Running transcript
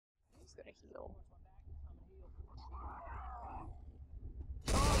heal.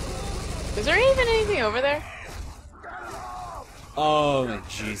 Is there even anything over there? Oh my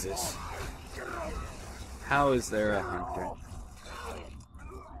Jesus. How is there a hunter?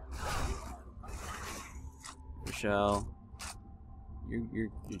 Rochelle. You're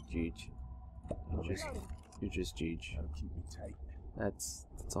Jeej. You're just Jeej. That's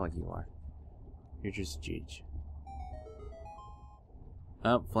all you are. You're just Jeej.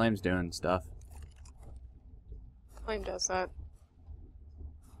 Oh, Flame's doing stuff. Flame does that.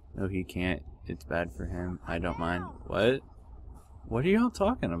 No, he can't. It's bad for him. I don't mind. What? What are y'all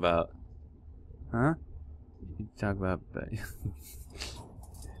talking about? Huh? You talk about...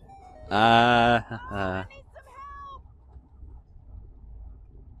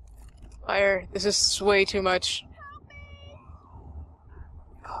 Fire. This is way too much.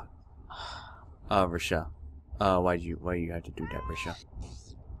 Rochelle. Why you have to do that, Rochelle?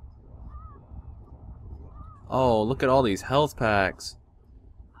 Oh, look at all these health packs.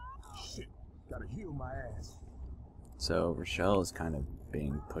 Shit, gotta heal my ass. So Rochelle is kind of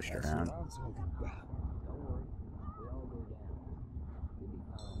being pushed around.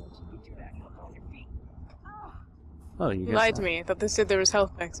 Oh, you lied to me. I thought they said there was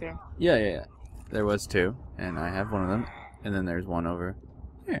health packs here. Yeah. There was 2, and I have one of them. And then there's one over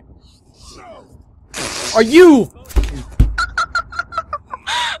here. Are you?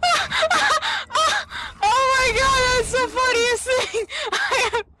 Oh my god, that's the funniest thing!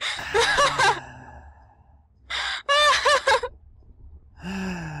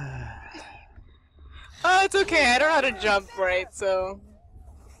 Oh, it's okay. I don't know how to jump right, so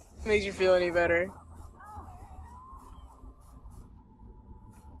it makes you feel any better.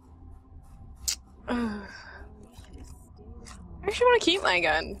 I actually want to keep my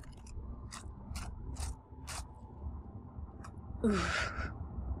gun.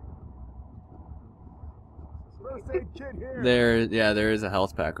 There is a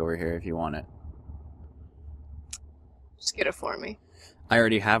health pack over here if you want it. Just get it for me. I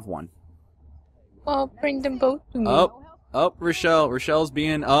already have one. Well, bring them both to me. Up, Rochelle. Rochelle's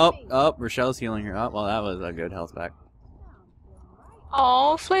being up. Rochelle's healing her up. Well, that was a good health pack.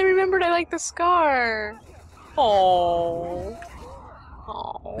 Oh, Flame remembered I like the scar. Oh.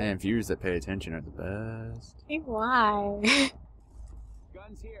 Man, viewers that pay attention are the best. Hey, why?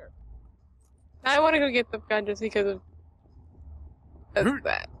 Guns here. I want to go get the gun just because of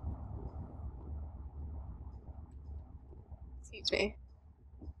that. Excuse me.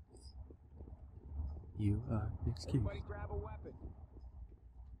 You are excused.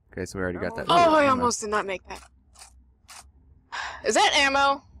 Okay, so we already got that. Oh, I almost did not make that. Is that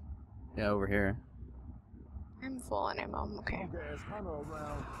ammo? Yeah, over here. I'm full on ammo. Okay.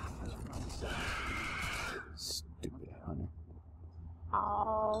 Stupid hunter.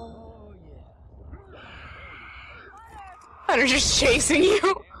 Oh. Hunter's just chasing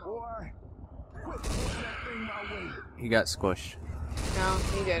you. He got squished. No,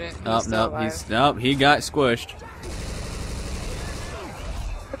 he didn't. Nope, he got squished.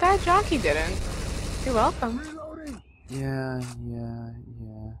 But that jockey didn't. You're welcome. Yeah.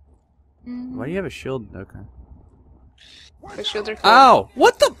 Why do you have a shield? Okay. The shields are cool. Ow!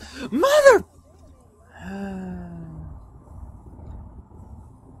 What the mother?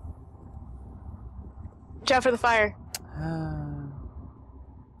 Watch out for the fire.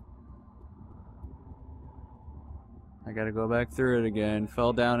 I gotta go back through it again.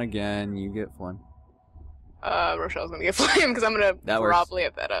 Fell down again. You get Flame. Rochelle's gonna get Flame because I'm gonna probably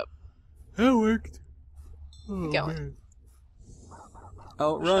have that up. That worked. Keep going.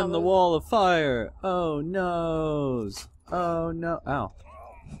 Outrun the wall of fire. Oh noes. Oh no. Ow.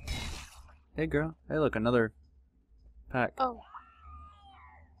 Hey girl. Hey look, another pack. Oh.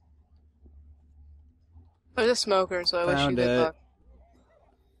 There's a smoker, so I wish you Found good it. luck.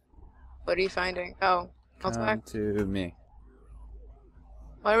 What are you finding? Oh. Health pack? Come to me.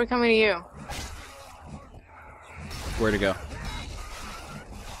 Why are we coming to you? Where to go?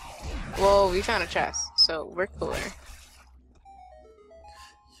 Well, we found a chest, so we're cooler.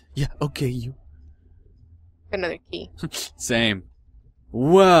 Yeah, okay, you. Another key. Same.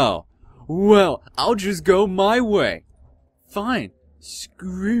 Well, I'll just go my way. Fine.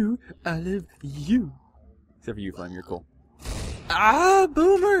 Screw all of you. Except for you, Flame, you're cool. Ah,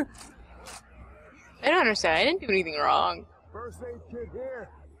 Boomer! I don't understand. I didn't do anything wrong. First aid kit here.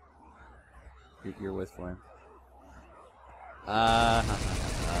 You're with Flame.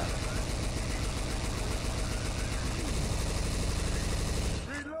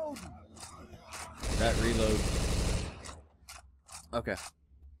 Reload. That reload. Okay.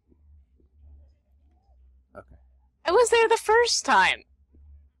 I was there the first time.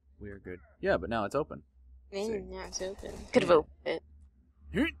 We are good. Yeah, but now it's open. Man, now it's open. Could have opened it.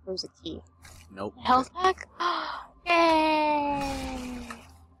 There was a key. Nope. Health pack? Yay!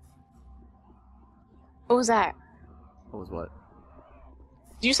 What was that? What was what?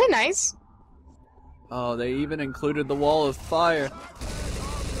 Did you say nice? Oh, they even included the wall of fire.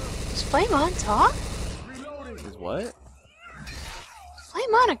 Is Flame on top? Is what?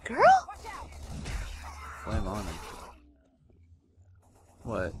 Flame on a girl? Flame on him.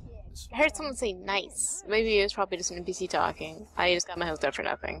 What? I heard someone say nice. Maybe it was probably just an NPC talking. I just got my hopes up for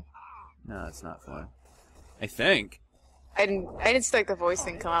nothing. No, it's not Flame. I think. I didn't see like the voice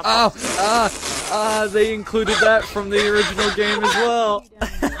thing come up. Oh! They included that from the original game as well.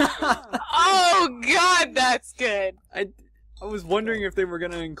 Oh god, that's good. I was wondering if they were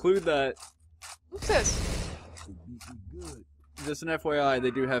gonna include that. What's this? Just an FYI,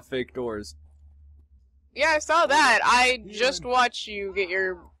 they do have fake doors. Yeah, I saw that. I just watched you get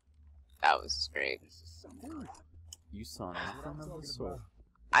your... That was great. You saw nothing of the sort.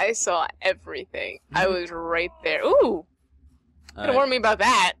 I saw everything. I was right there. Ooh! Could have warned me about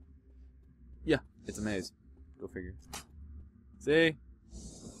that. Yeah, it's a maze. Go figure. See?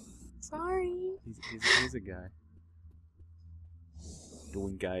 Sorry. He's a guy.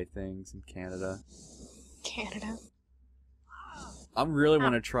 Doing guy things in Canada. Canada. I really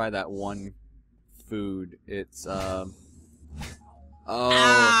want to try that one food. It's, Oh.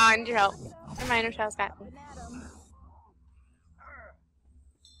 I need your help. Reminder shell's got me.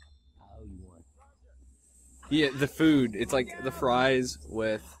 Yeah, the food. It's like the fries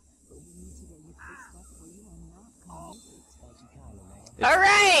with...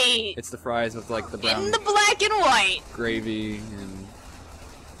 Alright! It's the fries with like the brown... In the black and white! Gravy and...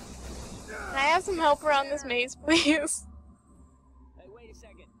 Can I have some help around this maze, please? Hey, wait a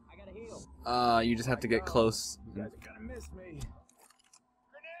second. I gotta heal. You just have to get close. You guys are gonna miss me.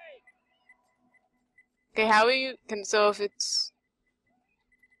 Okay, how are you... So if it's...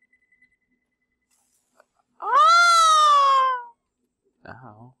 Ah!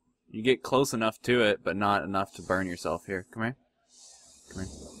 Ow. You get close enough to it, but not enough to burn yourself. Here, come here. Come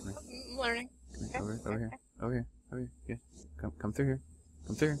here. Come here. I'm learning. Come here. Over here. Over here. Over here. Yeah. Come through here.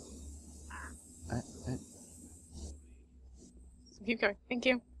 Come through here. Keep going. Thank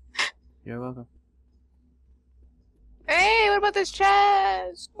you. You're welcome. Hey, what about this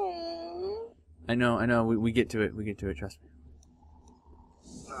chest? Aww. I know. We get to it. We get to it. Trust me.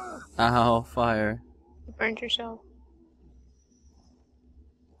 Ow, fire. You burned yourself.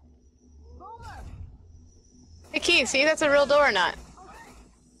 Hey, Keith, see, that's a real door or not?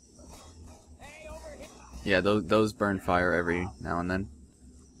 Yeah, those burn fire every now and then.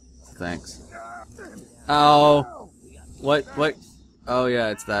 Thanks. Ow! What? Oh yeah,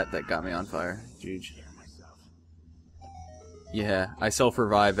 it's that got me on fire. Jeez. Yeah, I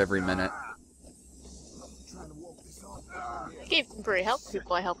self-revive every minute. I gave temporary help to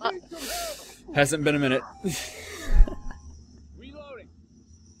people I help up. Hasn't been a minute. Reloading.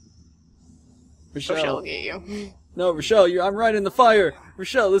 Rochelle will Rochelle. get you. No, Rochelle, I'm right in the fire.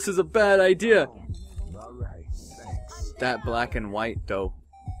 Rochelle, this is a bad idea. All right, thanks. That black and white, though.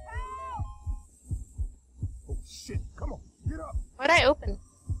 Oh shit! Come on, get up. What'd I open?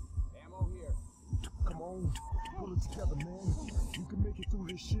 Ammo here. Come on, pull it together, man. You can make it through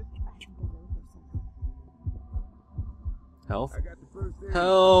this shit. Health? I got the first aid.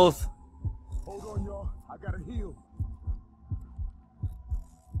 Health! Hold on, y'all. I gotta heal.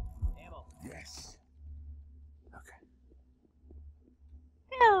 Ammo. Yes. Okay.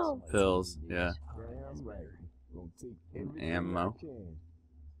 No. Pills, yeah. Damn right. Gonna take And everything ammo. I can.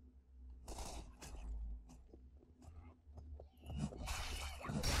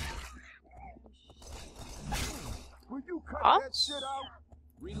 Will you cut Huh? that shit out?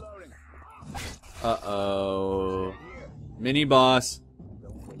 Reloading. Uh-oh. Mini boss.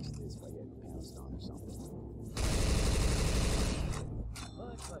 Don't waste this by getting pounced on or something.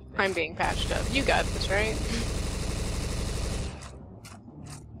 I'm being patched up. You got this, right?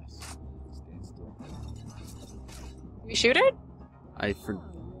 You shoot it? I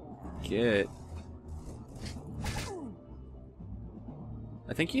forget.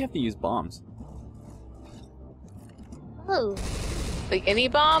 I think you have to use bombs. Oh. Like any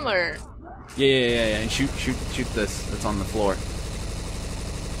bomb or... Yeah. And shoot this that's on the floor.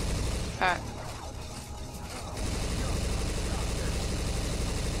 I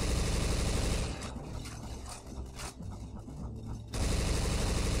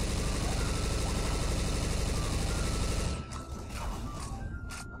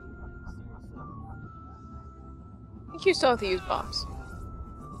think you still have to use bombs.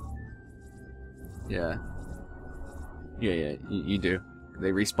 Yeah. Yeah, you do.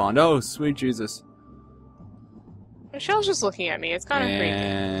 they respawned. Oh, sweet Jesus. Michelle's just looking at me. It's kind of creepy.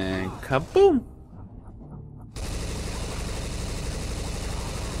 And kaboom!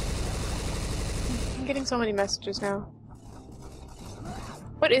 I'm getting so many messages now.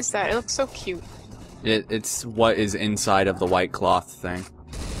 What is that? It looks so cute. It's what is inside of the white cloth thing.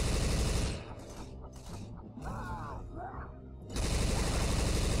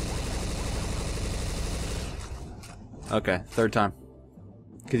 Okay, third time.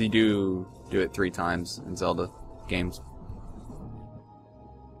 Because you do it 3 times in Zelda games.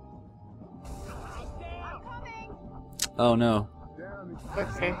 Oh no.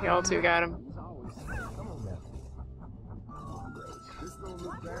 Okay, y'all two got him.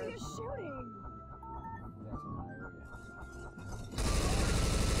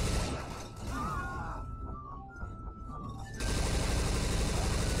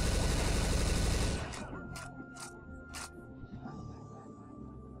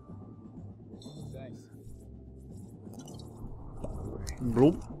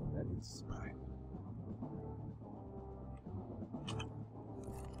 Bloop.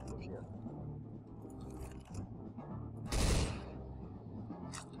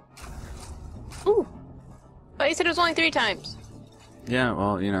 Ooh! But you said it was only 3 times. Yeah,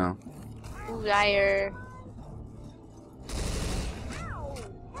 well, you know. Ooh, liar.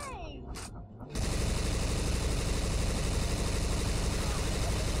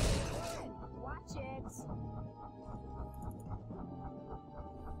 Watch it.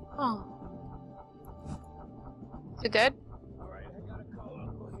 Oh. Is it dead?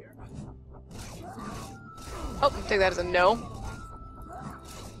 Oh, take that as a no.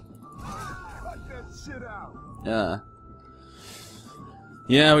 Yeah.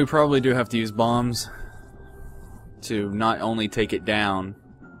 Yeah, we probably do have to use bombs to not only take it down.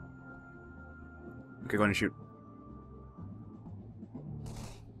 Okay, go ahead and shoot.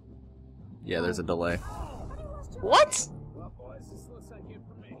 Yeah, there's a delay. What?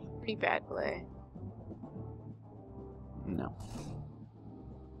 Pretty bad play. No.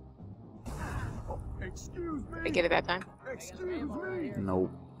 Excuse I me. get it that time. Excuse me.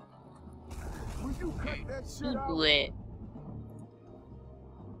 Nope. Will you cut that shit out? Lit.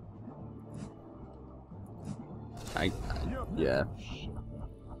 Yeah.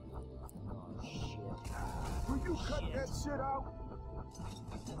 Will you cut that shit out?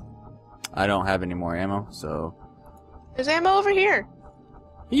 I don't have any more ammo, so. There's ammo over here.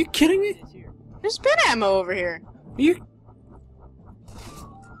 Are you kidding me? There's been ammo over here. Are you?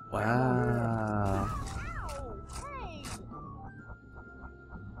 Wow.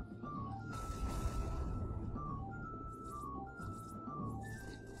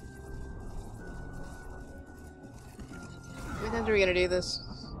 How many times are we gonna do this?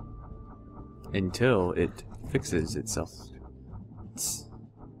 Until it fixes itself.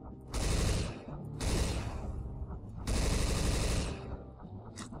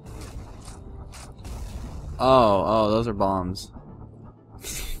 Oh, those are bombs.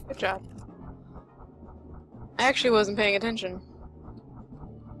 Good job. I actually wasn't paying attention.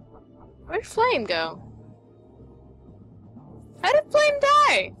 Where'd Flame go? How did Flame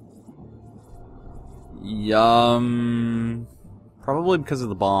die? Probably because of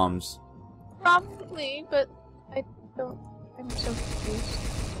the bombs. Probably, but I don't. I'm so confused.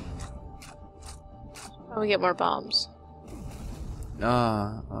 Probably get more bombs.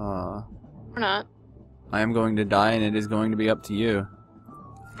 Or not. I am going to die, and it is going to be up to you.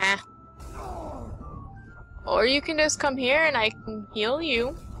 Ah. Or you can just come here and I can heal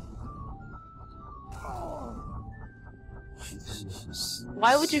you.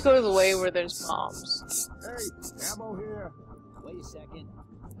 Why would you go to the way where there's bombs? Hey, ammo here. Wait a second.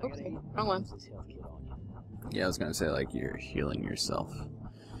 Okay, wrong one. Yeah, I was gonna say, like, you're healing yourself.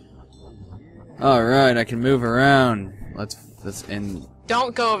 Alright, I can move around. Let's end.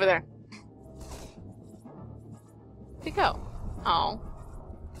 Don't go over there. Where'd you go? Oh.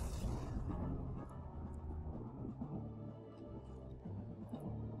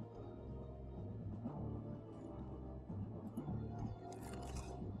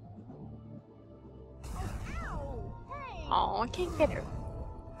 Oh, I can't get her.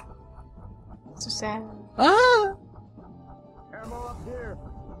 So sad. Ah! Ammo up here.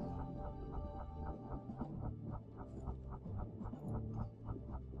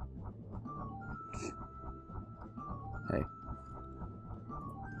 Hey.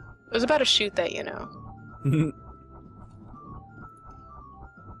 It was about to shoot that, you know.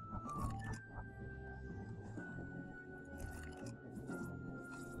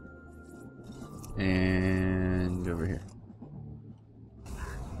 And over here.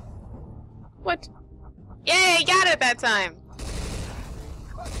 What? Yay, got it that time!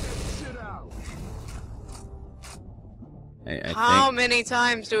 How many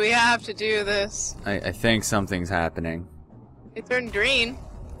times do we have to do this? I think something's happening. It turned green.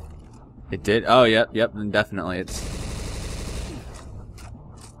 It did? Oh, yep, then definitely. It's...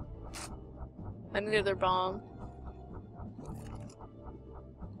 Another bomb.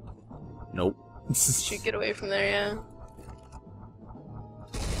 Nope. Should get away from there, yeah.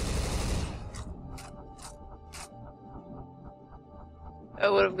 I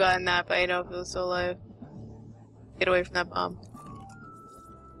would have gotten that, but I know if it was still alive. Get away from that bomb.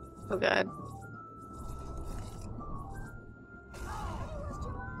 Oh god.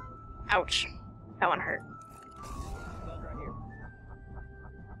 Ouch. That one hurt.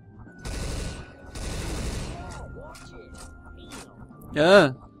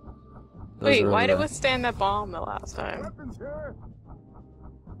 Yeah. Wait, why did it withstand that bomb the last time? Is there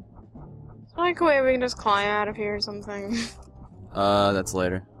like a way we can just climb out of here or something? That's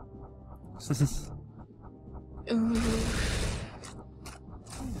later. And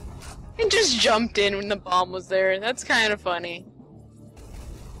just jumped in when the bomb was there. That's kind of funny.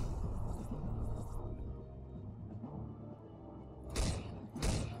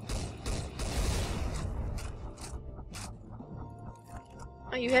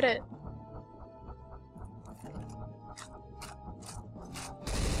 Oh, you hit it.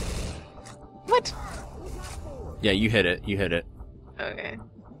 What? Yeah, you hit it. You hit it. Okay.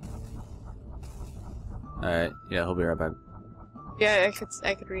 Alright, yeah, he'll be right back. Yeah,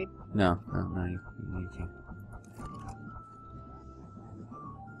 I could read. No, you can't.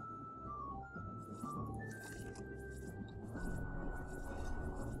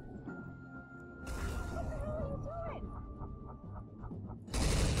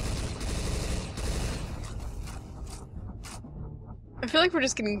 I feel like we're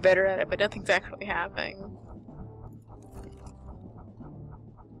just getting better at it, but nothing's actually happening.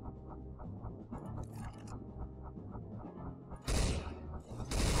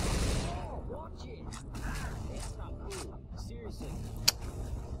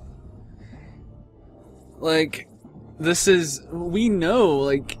 Like, this is... We know,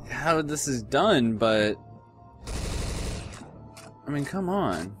 like, how this is done, but... I mean, come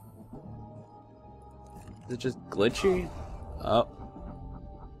on. Is it just glitchy? Oh.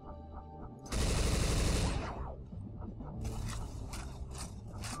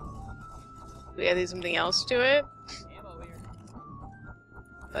 We gotta do something else to it?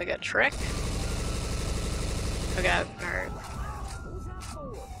 Like a trick? Oh god, nerd.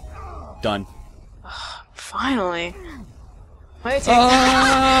 Done. Finally. Why did it take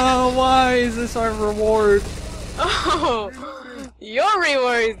that? Why is this our reward? Oh! Your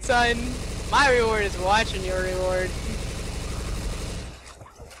reward, son! My reward is watching your reward.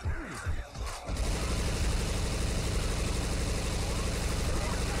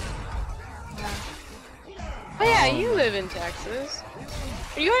 Oh yeah, you live in Texas.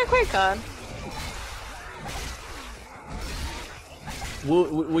 Are you on a QuakeCon?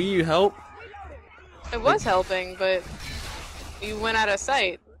 Will you help? It was helping, but you went out of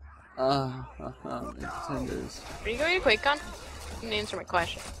sight. Nintenders. Are you going to QuakeCon? You didn't answer my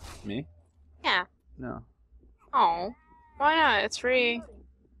question. Me? Yeah. No. Oh. Why not? It's free.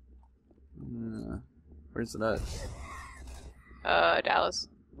 Where's it at? Dallas.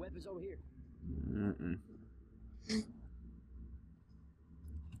 Weapons over here. Mm-mm.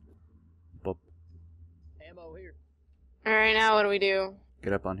 Boop. Ammo here. Alright, now what do we do?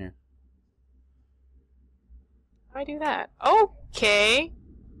 Get up on here. How do I do that? Okay!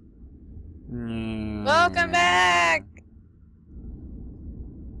 Welcome back!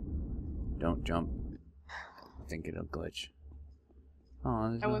 Don't jump. I think it'll glitch. Oh,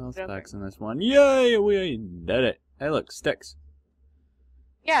 there's I no wasn't health packs jumping. in this one. Yay! We did it. Hey, look, sticks.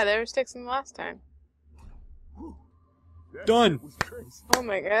 Yeah, there were sticks in the last time. Done. Oh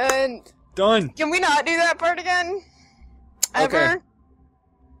my god. Done. Can we not do that part again? Ever? Okay.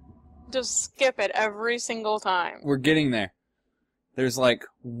 Just skip it every single time. We're getting there. There's like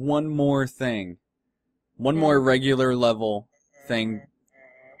one more thing. One more regular level thing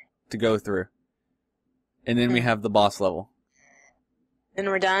to go through. And then we have the boss level. Then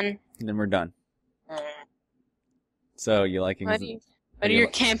we're done. And then we're done. So, you liking Why do your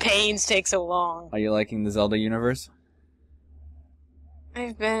campaigns take so long? Are you liking the Zelda universe?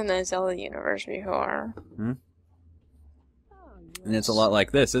 I've been in the Zelda universe before. And it's a lot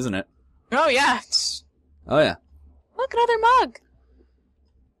like this, isn't it? Oh yeah. Oh yeah. Look, another mug!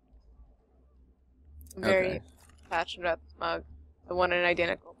 I'm very Okay. passionate about this mug. I want an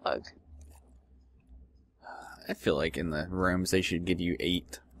identical mug. I feel like in the rooms they should give you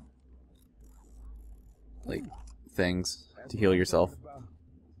 8 like things to heal yourself.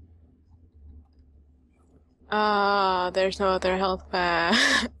 There's no other health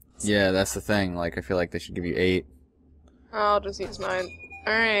pack. Yeah, that's the thing. Like, I feel like they should give you 8. I'll just use mine.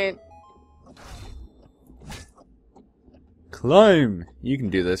 Alright. Climb! You can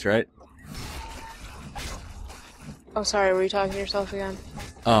do this, right? Oh, sorry, were you talking to yourself again?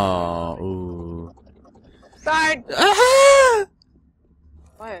 Oh, ooh. Sorry! Ah!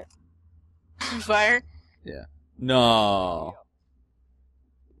 What? Fire? Yeah. No.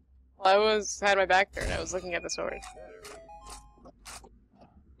 Well, had my back turned. I was looking at the sword.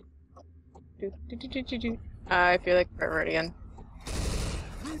 I feel like pervert again.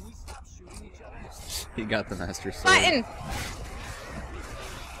 He got the master sword. Button!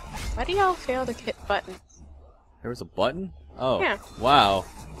 Why do y'all fail to hit buttons? There was a button? Oh. Yeah. Wow.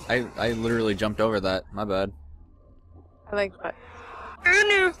 I literally jumped over that. My bad. I like buttons.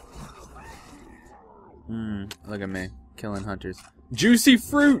 Oh Look at me. Killing hunters. Juicy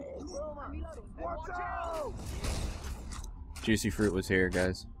fruit! Juicy fruit was here,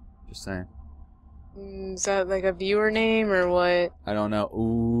 guys. Just saying. no! Is that like a viewer name or what? I don't know.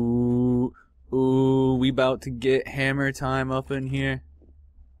 Ooh. Ooh, we about to get hammer time up in here.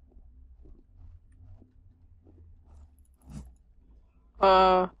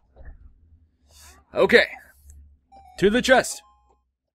 Okay. To the chest.